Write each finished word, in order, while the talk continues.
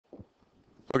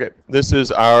Okay, this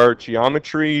is our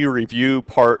geometry review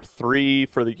part 3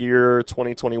 for the year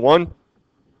 2021.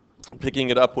 Picking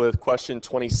it up with question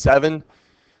 27.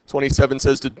 27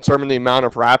 says to determine the amount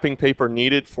of wrapping paper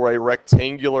needed for a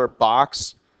rectangular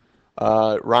box.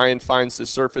 Ryan finds the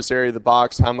surface area of the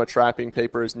box, how much wrapping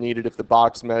paper is needed if the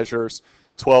box measures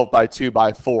 12 by 2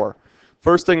 by 4.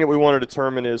 First thing that we want to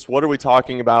determine is what are we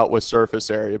talking about with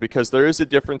surface area, because there is a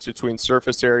difference between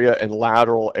surface area and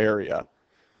lateral area.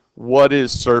 What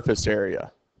is surface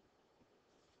area?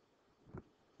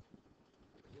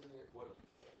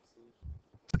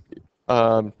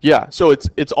 Yeah, so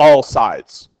it's all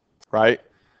sides, right?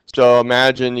 So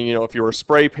imagine, if you were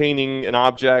spray painting an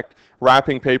object,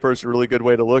 wrapping paper is a really good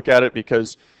way to look at it,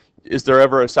 because is there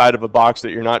ever a side of a box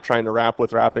that you're not trying to wrap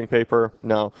with wrapping paper?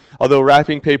 No. Although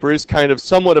wrapping paper is kind of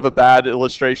somewhat of a bad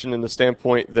illustration in the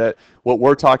standpoint that what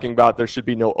we're talking about, there should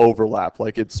be no overlap.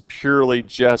 Like it's purely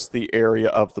just the area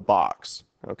of the box,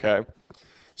 okay?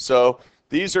 So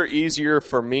these are easier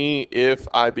for me if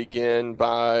I begin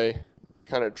by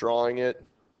kind of drawing it,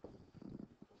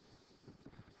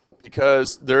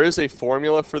 because there is a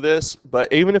formula for this,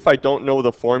 but even if I don't know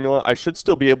the formula, I should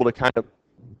still be able to kind of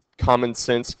common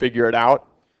sense figure it out,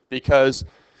 because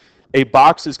a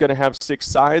box is going to have 6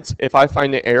 sides. If I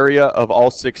find the area of all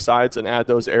 6 sides and add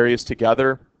those areas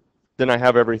together, then I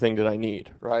have everything that I need,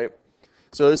 right?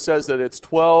 So this says that it's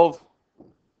 12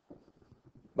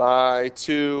 by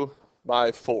 2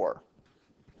 by 4.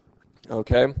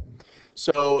 Okay?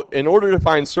 So in order to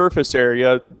find surface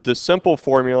area, the simple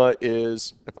formula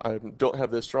is, if I don't have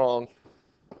this wrong,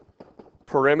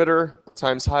 perimeter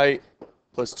times height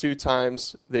plus 2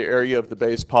 times the area of the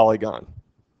base polygon.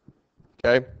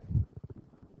 Okay?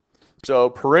 So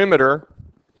perimeter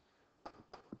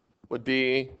would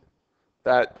be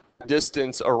that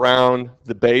distance around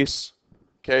the base.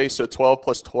 Okay, so 12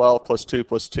 plus 12 plus 2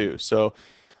 plus 2. So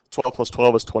 12 plus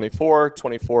 12 is 24.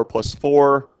 24 plus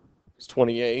 4 is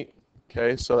 28.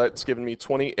 Okay, so that's giving me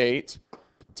 28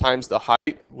 times the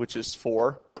height, which is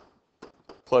 4,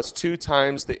 plus 2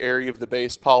 times the area of the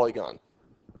base polygon.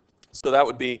 So that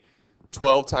would be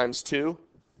 12 times 2,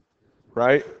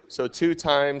 right? So 2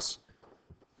 times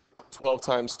 12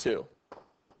 times 2.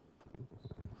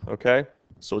 Okay,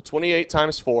 so 28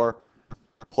 times 4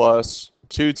 plus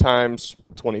 2 times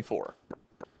 24.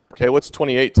 Okay, what's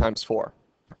 28 times 4?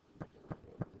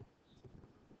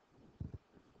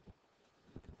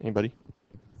 Anybody?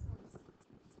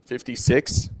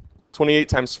 56. 28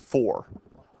 times 4.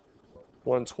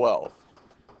 112.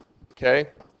 Okay?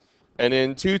 And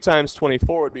then 2 times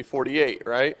 24 would be 48,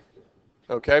 right?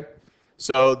 Okay?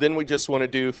 So then we just want to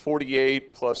do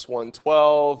 48 plus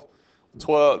 112.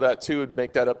 12, that 2 would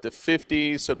make that up to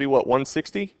 50. So it'd be what,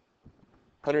 160?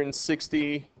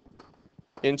 160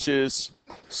 inches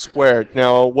squared.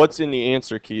 Now, what's in the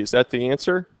answer key? Is that the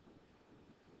answer?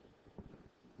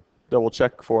 Double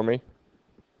check for me.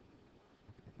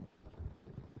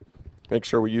 Make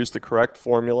sure we use the correct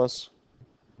formulas.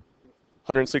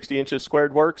 160 inches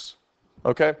squared works?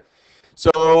 Okay.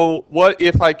 So what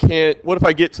if I get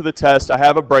to the test, I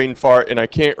have a brain fart, and I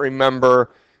can't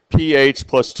remember pH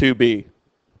plus 2b?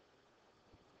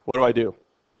 What do I do?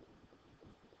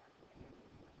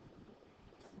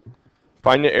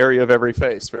 Find the area of every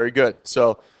face. Very good.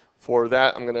 So for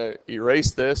that, I'm going to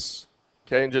erase this,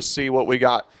 okay, and just see what we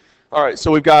got. All right,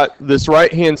 so we've got this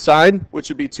right-hand side, which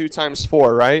would be 2 times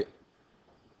 4, right?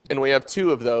 And we have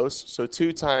 2 of those, so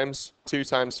 2 times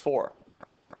 4.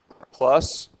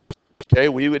 Plus, okay,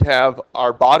 we would have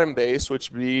our bottom base,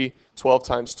 which would be 12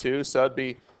 times 2, so that would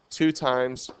be 2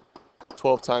 times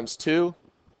 12 times 2.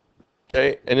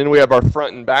 Okay, and then we have our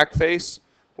front and back face,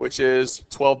 which is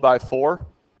 12 by 4.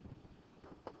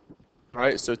 All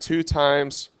right, so 2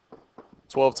 times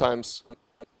 12 times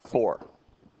 4.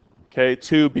 Okay,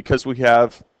 2 because we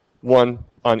have 1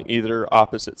 on either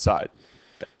opposite side.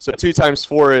 So 2 times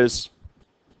 4 is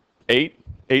 8.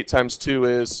 8 times 2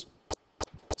 is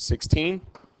 16.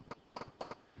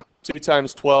 2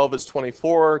 times 12 is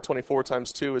 24. 24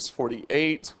 times 2 is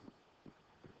 48.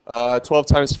 12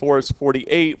 times 4 is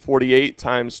 48. 48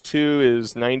 times 2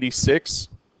 is 96.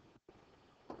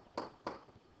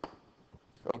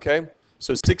 Okay,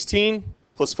 so 16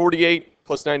 plus 48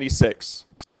 plus 96.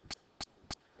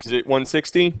 Is it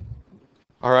 160?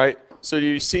 All right, so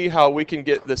you see how we can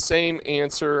get the same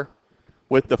answer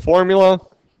with the formula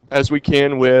as we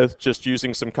can with just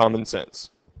using some common sense.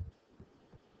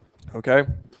 Okay?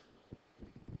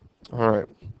 All right.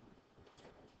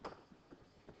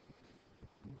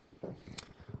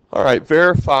 All right,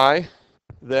 verify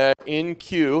that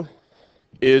NQ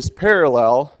is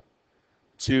parallel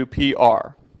to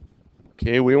PR.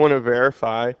 Okay, we want to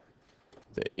verify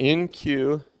that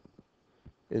NQ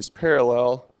is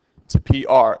parallel to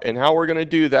PR. And how we're going to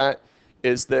do that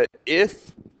is that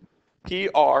if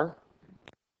PR,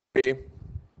 okay,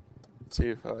 let's see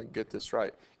if I can get this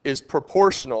right, is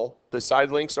proportional, the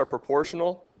side lengths are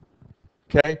proportional,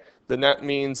 okay, then that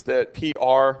means that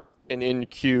PR and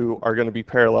NQ are going to be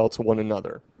parallel to one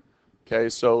another. Okay,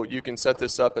 so you can set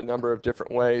this up a number of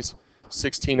different ways.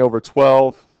 16 over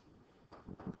 12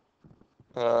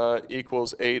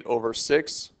 equals 8 over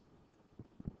 6.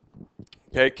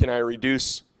 Okay, can I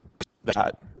reduce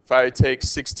that? If I take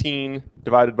 16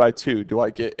 divided by 2, do I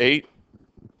get 8?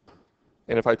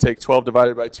 And if I take 12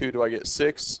 divided by 2, do I get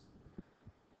 6?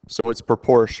 So it's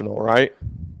proportional, right?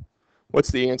 What's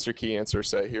the answer key answer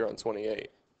say here on 28?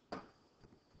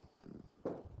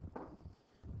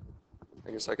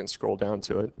 I guess I can scroll down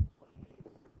to it.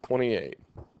 28.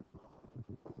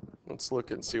 Let's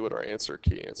look and see what our answer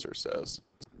key answer says.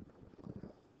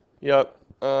 Yep.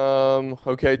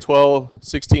 Okay, 12,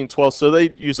 16, 12. So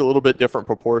they use a little bit different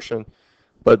proportion,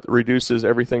 but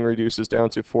everything reduces down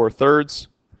to 4/3.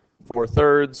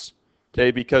 4/3.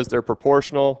 Okay, because they're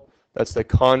proportional, that's the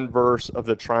converse of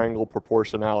the triangle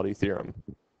proportionality theorem.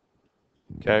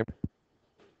 Okay.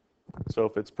 So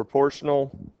if it's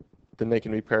proportional, then they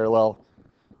can be parallel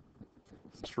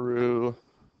through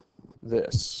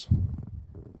this.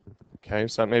 Okay,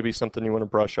 so that may be something you want to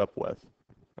brush up with.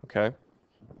 Okay.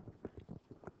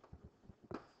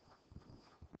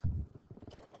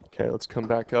 Okay, let's come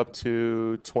back up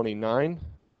to 29.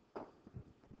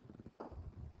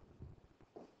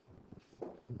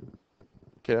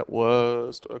 Okay, that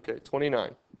was, okay,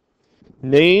 29.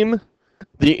 Name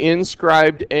the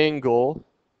inscribed angle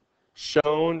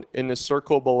shown in the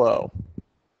circle below.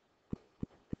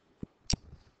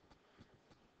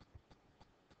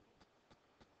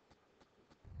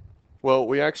 Well,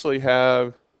 we actually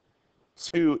have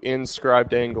two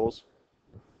inscribed angles.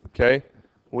 Okay,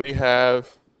 we have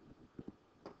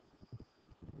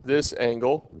this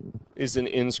angle is an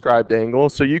inscribed angle.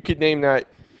 So you could name that,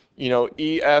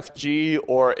 EFG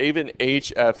or even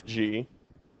HFG.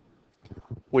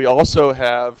 We also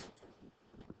have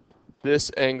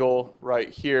this angle right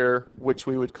here, which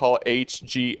we would call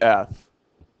HGF.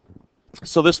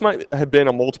 So this might have been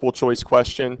a multiple choice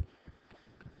question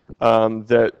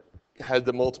that had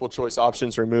the multiple choice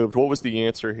options removed. What was the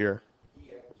answer here?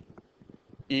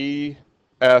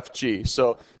 EFG.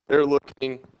 So they're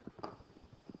looking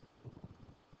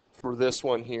for this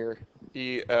one here,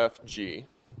 EFG.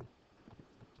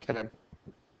 Okay.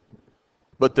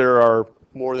 But there are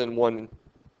more than one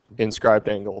inscribed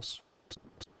angles.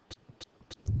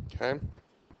 Okay.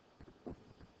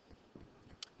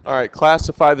 All right,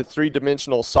 classify the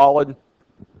three-dimensional solid.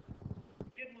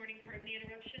 Good morning, pardon the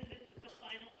interruption. This is the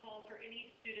final call for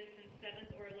any students in 7th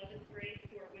or 11th grade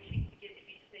who are wishing to get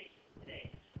image stations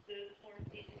today. Those forms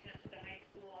need to come to the high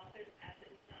school office at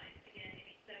this time. Again,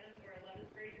 any 7th or 11th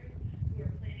graders who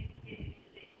are planning to get image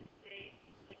stations today,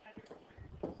 will have your forms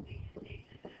complete and take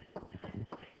them at this time in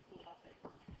the high school office.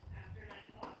 After 9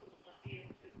 o'clock, we will not be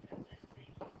able to accept them.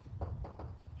 Thank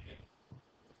you.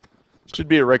 Should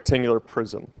be a rectangular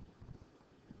prism.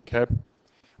 Okay.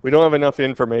 We don't have enough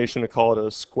information to call it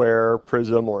a square,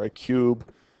 prism, or a cube.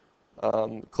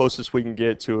 Closest we can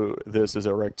get to this is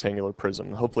a rectangular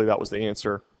prism. Hopefully that was the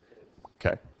answer.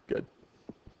 Okay, good.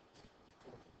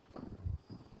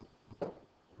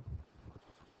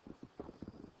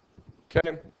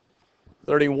 Okay,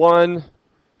 31.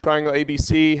 Triangle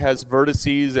ABC has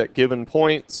vertices at given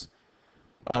points.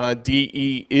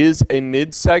 DE is a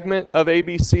mid-segment of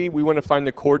ABC. We want to find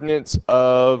the coordinates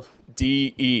of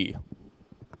DE.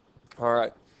 All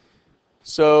right.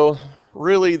 So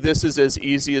really, this is as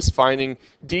easy as finding.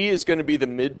 D is going to be the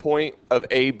midpoint of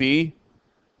AB.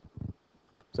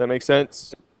 Does that make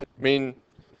sense? I mean,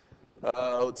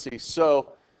 let's see.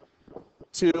 So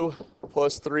 2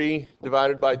 plus 3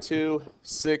 divided by 2,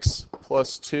 6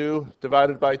 plus 2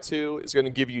 divided by 2 is going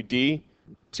to give you D.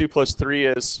 2 plus 3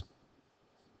 is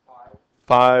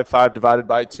 5. 5 divided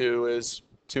by 2 is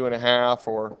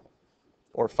 2.5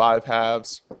 or 5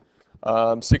 halves.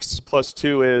 6 plus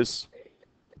 2 is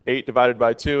 8 divided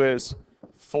by 2 is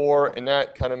 4, and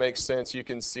that kind of makes sense. You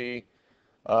can see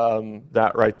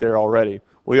that right there already.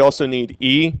 We also need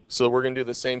E, so we're going to do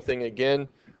the same thing again.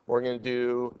 We're going to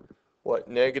do,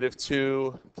 negative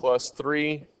 2 plus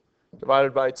 3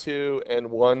 divided by 2, and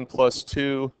 1 plus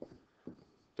 2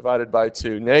 divided by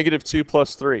 2. Negative 2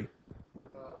 plus 3.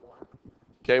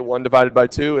 Okay, 1 divided by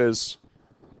 2 is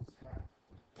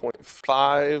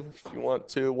 0.5 if you want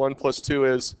to. 1 plus 2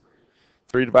 is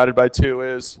 3 divided by 2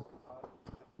 is,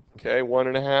 okay,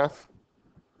 1.5.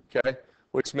 Okay,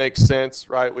 which makes sense,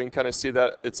 right? We can kind of see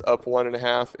that it's up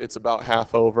 1.5. It's about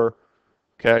half over,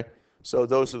 okay? So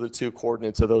those are the two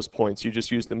coordinates of those points. You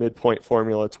just use the midpoint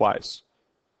formula twice,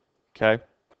 okay?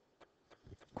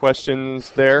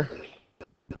 Questions there?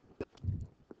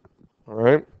 All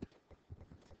right.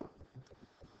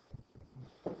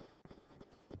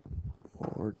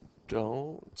 Or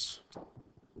don't.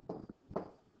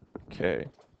 Okay.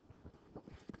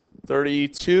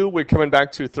 32, we're coming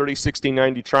back to 30, 60,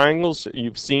 90 triangles.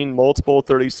 You've seen multiple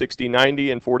 30, 60,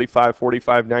 90 and 45,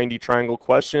 45, 90 triangle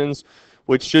questions,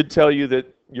 which should tell you that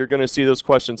you're going to see those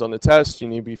questions on the test. You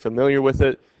need to be familiar with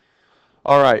it.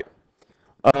 All right.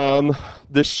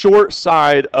 The short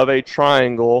side of a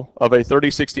triangle, of a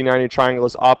 30, 60, 90 triangle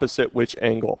is opposite which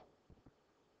angle?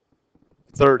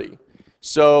 30.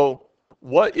 So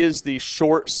what is the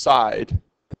short side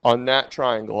on that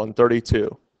triangle on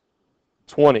 32?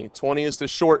 20. 20 is the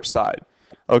short side.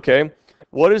 Okay?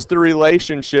 What is the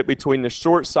relationship between the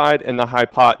short side and the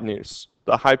hypotenuse?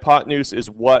 The hypotenuse is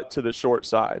what to the short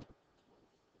side?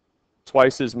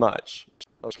 Twice as much.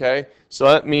 Okay? So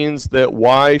that means that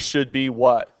y should be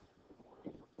what?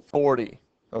 40.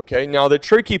 Okay? Now the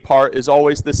tricky part is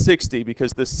always the 60,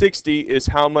 because the 60 is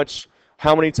how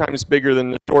many times bigger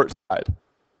than the short side?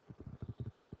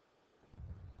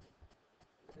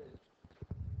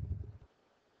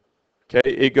 Okay,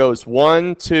 it goes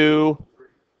 1, 2,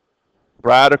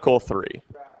 radical 3.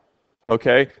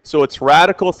 Okay, so it's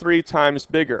radical 3 times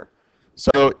bigger.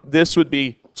 So this would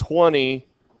be 20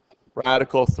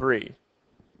 radical 3.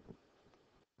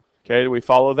 Okay, do we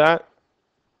follow that?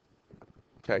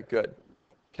 Okay, good.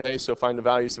 Okay, so find the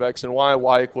values of x and y.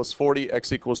 Y equals 40,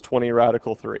 x equals 20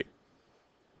 radical 3.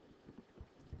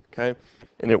 Okay,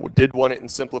 and it did want it in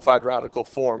simplified radical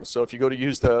form. So if you go to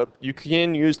you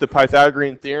can use the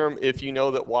Pythagorean theorem if you know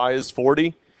that y is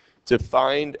 40 to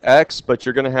find x, but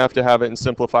you're going to have it in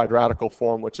simplified radical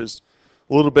form, which is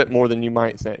a little bit more than you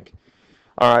might think.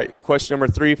 All right, question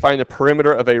number 3, find the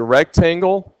perimeter of a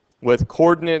rectangle with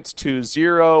coordinates 2,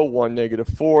 0, 1,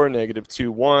 -4, -2,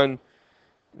 1,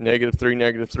 -3,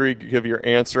 -3. Give your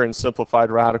answer in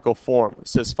simplified radical form. It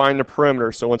says find the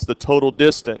perimeter, so what's the total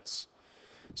distance?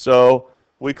 So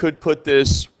we could put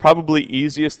this, probably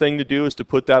easiest thing to do is to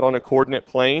put that on a coordinate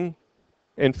plane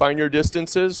and find your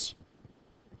distances.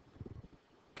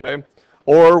 Okay?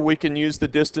 Or we can use the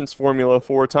distance formula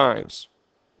 4 times.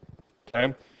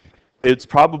 Okay? It's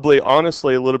probably,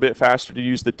 honestly, a little bit faster to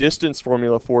use the distance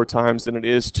formula 4 times than it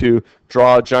is to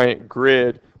draw a giant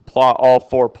grid, plot all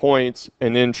 4 points,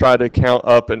 and then try to count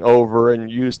up and over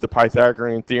and use the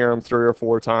Pythagorean theorem 3 or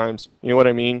 4 times. You know what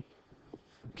I mean?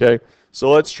 Okay? So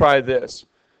let's try this.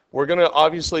 We're going to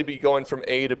obviously be going from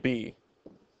A to B.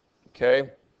 Okay?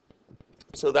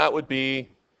 So that would be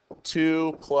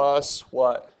 2 plus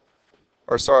what?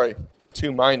 Or sorry,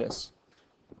 2 minus.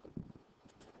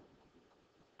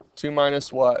 2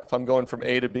 minus what if I'm going from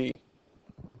A to B?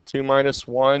 2 minus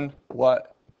 1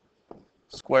 what?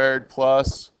 Squared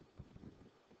plus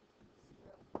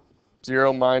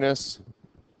 0 minus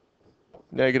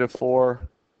 -4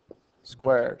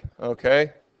 squared.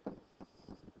 Okay?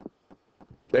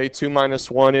 Okay, 2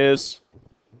 minus 1 is,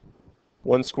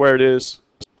 1 squared is,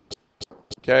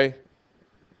 okay,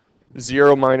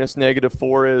 0 minus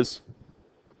 -4 is,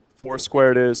 4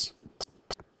 squared is,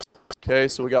 okay,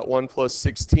 so we got 1 plus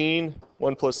 16,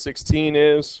 1 plus 16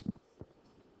 is,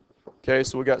 okay,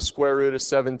 so we got square root of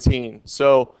 17.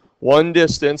 So one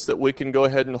distance that we can go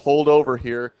ahead and hold over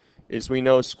here is we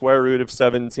know square root of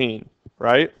 17,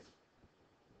 right?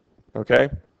 Okay?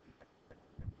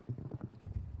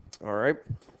 All right.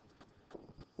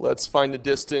 Let's find the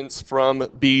distance from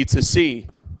B to C.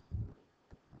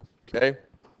 Okay.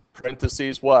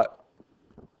 Parentheses what?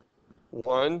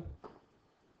 1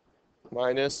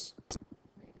 minus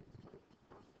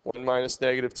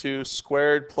 -2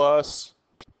 squared plus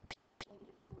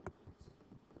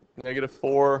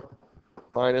 -4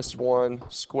 minus 1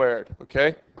 squared.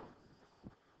 Okay.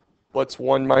 What's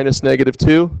 1 minus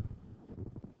 -2?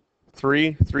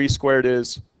 3. 3 squared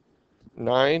is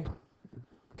 9.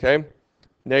 Okay.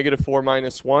 -4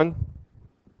 minus 1.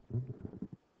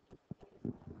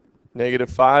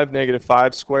 -5.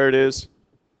 -5 squared is.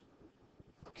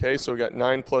 Okay, so we got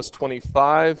 9 plus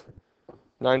 25.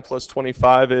 9 plus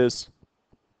 25 is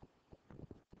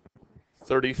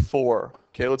 34.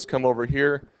 Okay, let's come over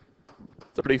here.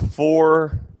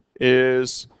 34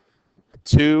 is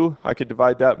 2. I could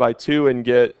divide that by 2 and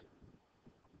get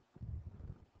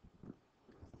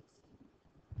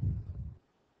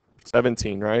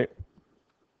 17, right?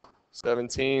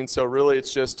 17, so really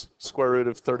it's just square root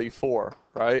of 34,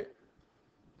 right?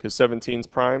 Because 17 is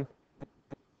prime.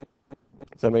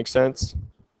 Does that make sense?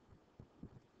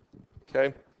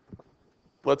 Okay.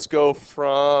 Let's go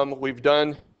from, we've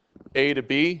done A to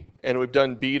B, and we've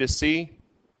done B to C,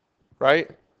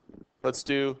 right? Let's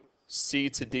do C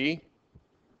to D.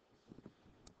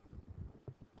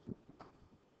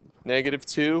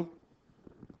 -2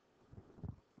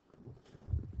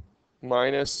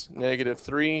 minus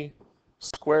 -3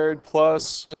 squared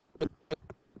plus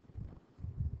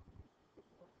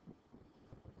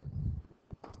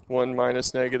 1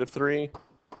 minus -3.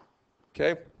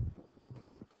 Okay.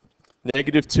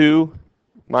 -2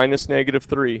 minus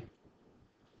 -3.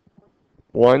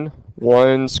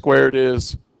 1 squared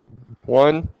is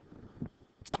 1.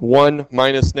 1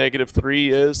 minus -3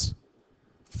 is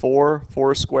 4.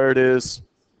 4 squared is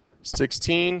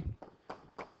 16.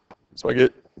 So I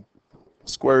get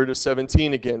square root of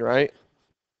 17 again, right?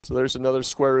 So there's another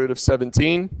square root of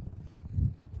 17.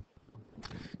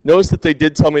 Notice that they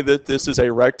did tell me that this is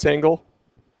a rectangle,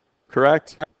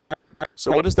 correct?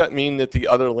 So what does that mean that the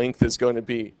other length is going to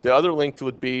be? The other length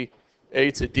would be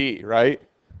A to D, right?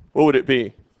 What would it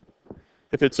be?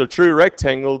 If it's a true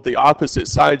rectangle, the opposite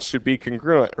sides should be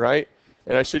congruent, right?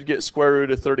 And I should get square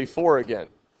root of 34 again.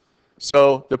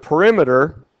 So the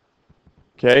perimeter,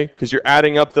 okay, because you're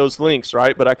adding up those lengths,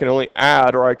 right? But I can only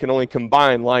add or I can only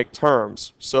combine like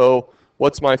terms. So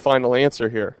what's my final answer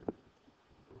here?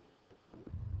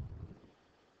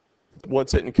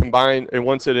 Once it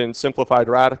in simplified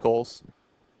radicals,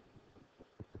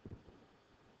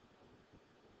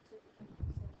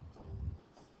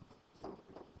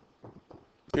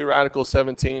 two radical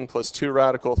 17 plus 2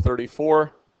 radical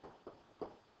 34.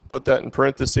 Put that in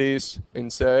parentheses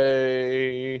and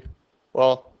say,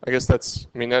 well, I guess that's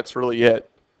really it.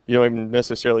 You don't even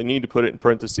necessarily need to put it in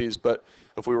parentheses, but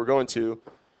if we were going to,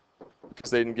 because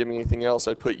they didn't give me anything else,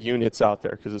 I'd put units out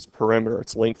there because it's perimeter,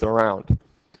 it's length around.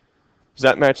 Does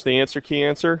that match the answer key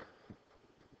answer?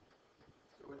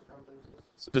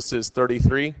 So this is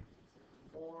 33.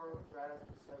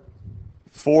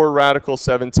 4 radical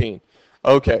 17.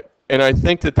 Okay, and I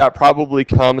think that probably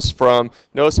comes from,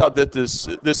 notice how that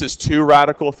this is 2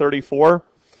 radical 34,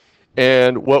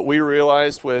 and what we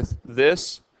realized with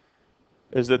this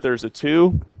is that there's a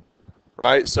 2,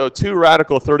 right? So 2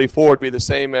 radical 34 would be the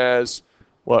same as,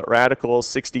 what, radical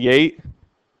 68?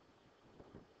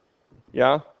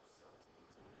 Yeah?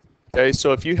 Okay,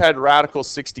 so if you had radical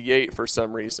 68 for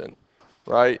some reason,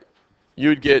 right,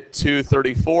 you'd get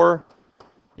 234,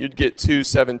 you'd get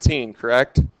 217,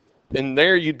 correct? And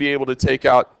there you'd be able to take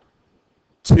out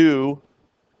 2,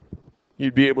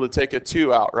 you'd be able to take a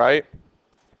 2 out, right?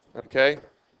 Okay,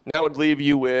 and that would leave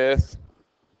you with,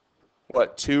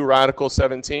 what, 2 radical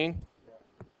 17?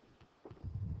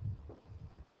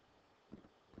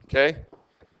 Okay,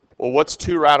 well, what's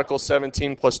 2 radical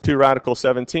 17 plus 2 radical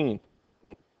 17?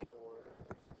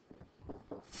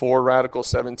 4 radical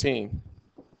 17.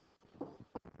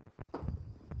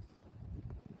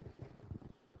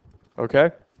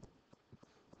 Okay?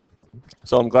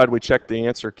 So I'm glad we checked the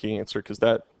answer key answer because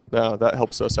that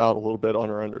helps us out a little bit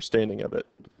on our understanding of it.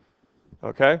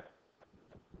 Okay?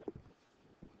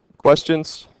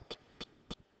 Questions?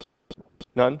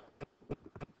 None?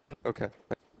 Okay.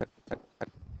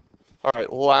 All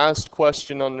right, last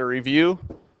question on the review.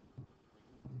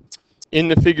 In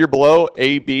the figure below,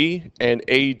 AB and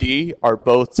AD are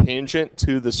both tangent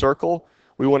to the circle.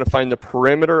 We want to find the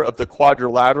perimeter of the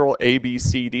quadrilateral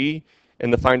ABCD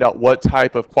and to find out what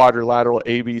type of quadrilateral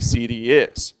ABCD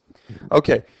is.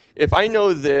 Okay, if I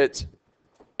know that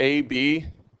AB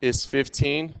is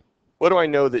 15, what do I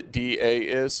know that DA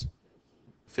is?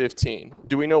 15.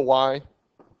 Do we know why?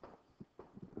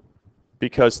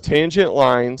 Because tangent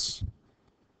lines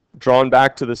drawn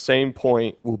back to the same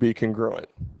point will be congruent.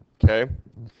 Okay,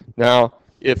 now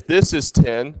if this is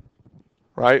 10,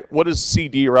 right, what does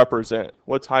CD represent?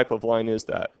 What type of line is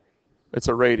that? It's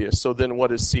a radius. So then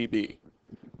what is CB?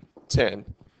 10.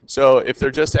 So if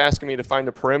they're just asking me to find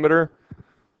the perimeter,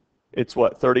 it's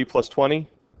what, 30 plus 20?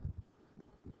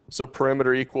 So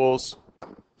perimeter equals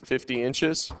 50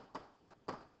 inches.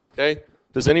 Okay,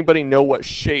 does anybody know what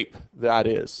shape that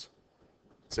is?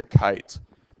 It's a kite.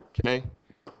 Okay.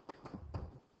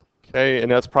 Okay,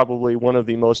 and that's probably one of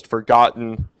the most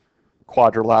forgotten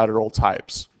quadrilateral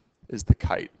types, is the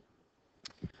kite.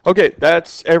 Okay,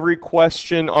 that's every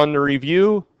question on the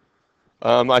review.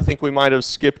 I think we might have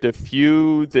skipped a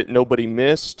few that nobody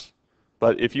missed,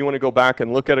 but if you want to go back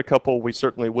and look at a couple, we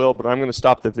certainly will, but I'm going to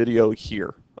stop the video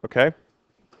here, okay?